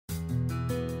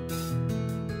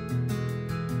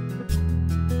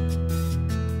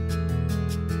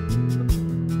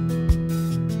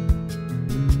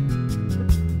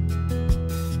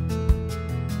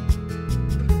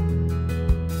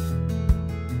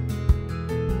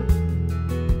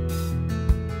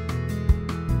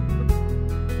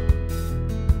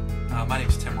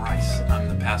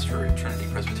pastor at Trinity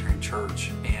Presbyterian Church,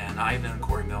 and I've known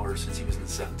Corey Miller since he was in the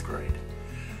 7th grade.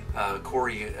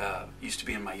 Corey used to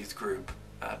be in my youth group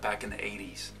back in the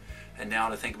 80s, and now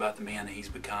to think about the man that he's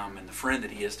become and the friend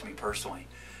that he is to me personally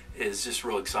is just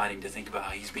real exciting to think about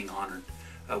how he's being honored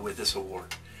with this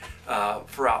award.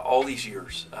 Throughout all these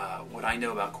years, what I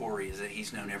know about Corey is that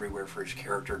he's known everywhere for his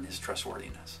character and his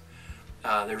trustworthiness.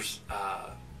 There's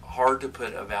hard to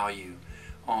put a value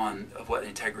on what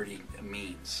integrity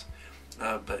means,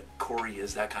 but Corey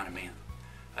is that kind of man.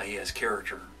 He has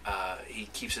character. He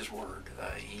keeps his word.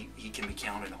 He can be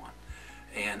counted on,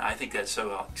 and I think that's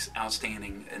so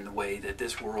outstanding in the way that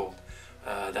this world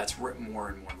that's more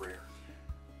and more rare.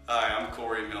 Hi, I'm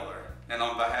Corey Miller, and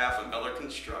on behalf of Miller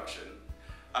Construction,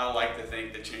 I would like to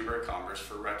thank the Chamber of Commerce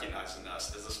for recognizing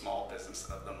us as a Small Business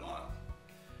of the Month.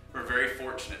 We're very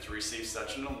fortunate to receive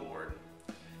such an award,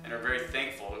 and are very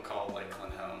thankful to call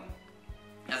Lakeland home.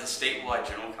 As a statewide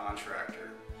general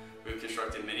contractor, we've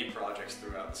constructed many projects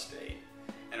throughout the state,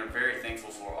 and are very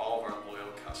thankful for all of our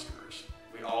loyal customers.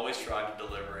 We always try to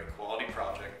deliver a quality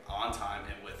project on time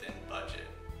and within budget,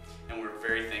 and we're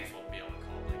very thankful to be able to call